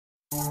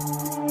Ay,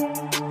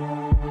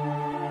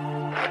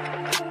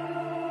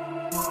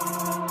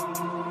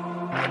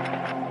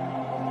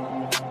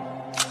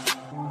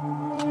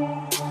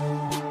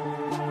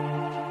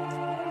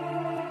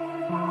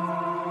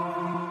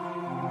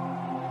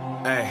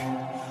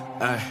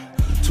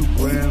 2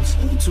 grams,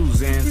 2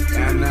 Zans,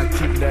 and I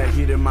keep that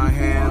heat in my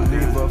hand.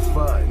 Leave a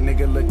fuck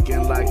nigga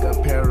looking like a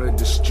pair of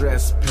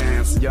distressed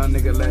pants. Young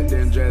nigga let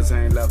them dress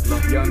hang left.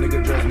 Young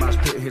nigga dress my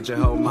spit, hit your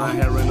hoe. My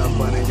hair in a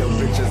bun and your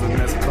bitches a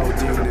mess.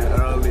 Codeine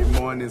and early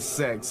morning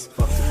sex.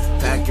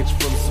 Package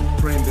from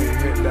Supreme, then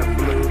hit that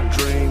blue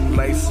dream.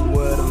 Lace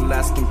with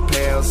Alaskan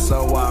pearls,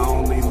 so I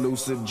only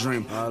lucid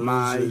dream.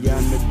 My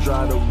young nigga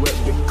dry the whip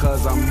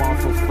because I'm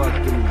off a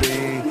fucking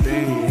bean.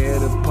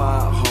 Hit a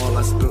pothole,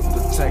 I spilled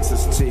the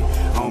Texas tea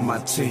on my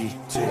tea.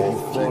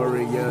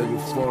 Euphoria,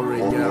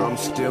 euphoria, I'm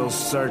still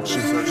searching.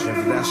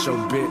 If that's your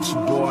bitch,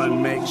 boy,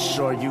 make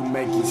sure you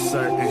make it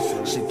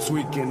certain. She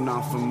tweaking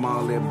off of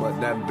Molly, but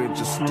that bitch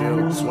is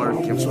still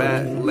twerking.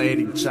 Bad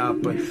lady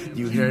chopper,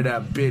 you hear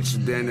that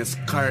bitch, then it's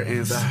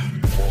curtains.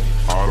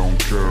 I don't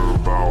care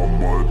about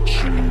much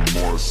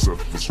anymore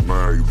except for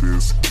swag,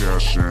 this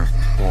cash and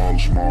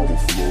polish marble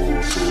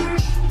floors.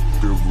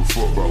 Give a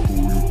fuck about who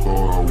you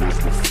thought I was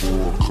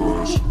before,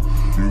 cause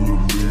you the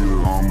leader,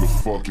 I'm the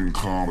fucking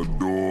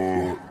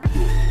Commodore.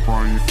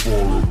 Praying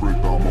for a brick,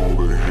 I'm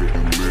over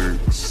hitting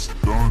legs.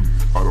 Done,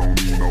 I don't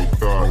need no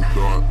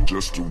dot,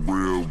 just a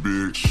real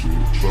bitch.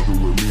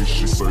 Fucking with me,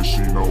 she say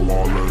she know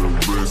all of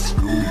the risk.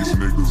 These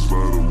niggas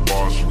let her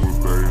watch, but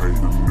they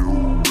hate the new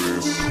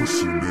wrist.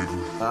 Pussy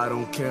nigga. I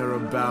don't care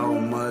about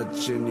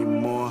much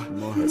anymore,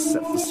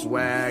 except for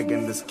swag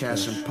and this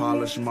cash and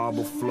polished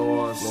marble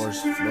floors.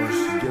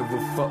 Give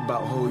a fuck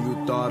about who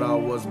you thought I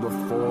was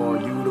before.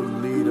 You the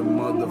leader,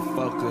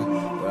 motherfucker,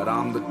 but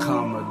I'm the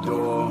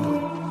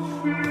Commodore.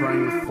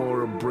 Praying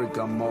for a brick,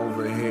 I'm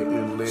over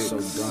hitting licks. So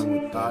done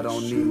with that. I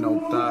don't need no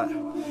thought,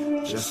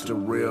 just a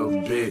real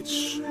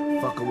bitch.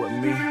 Fucking with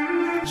me,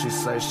 she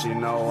say she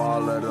know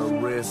all of the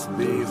risks.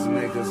 These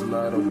niggas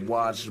love to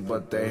watch,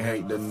 but they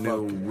hate the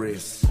new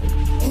wrist.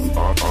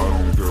 I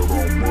don't care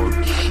about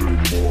much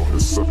anymore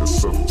except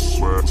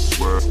swag,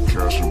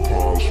 cash and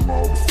polish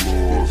marble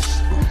floors.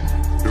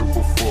 Give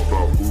a fuck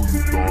about who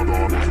you thought I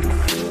was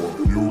before.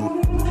 You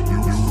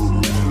the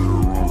leader,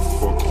 I'm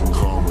fucking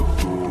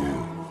Commodore.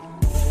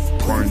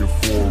 Praying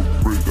for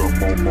a brick,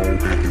 I'm on my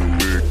hitting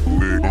lick.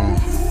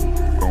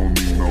 Don't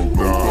need no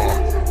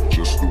dog,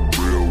 just a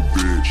real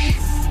bitch.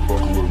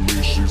 Fucking with me,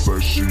 she say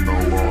she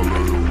know all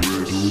of the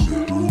risks.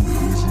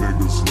 These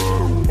niggas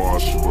love to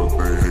watch, but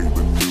they hate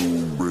the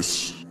new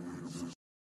wrist.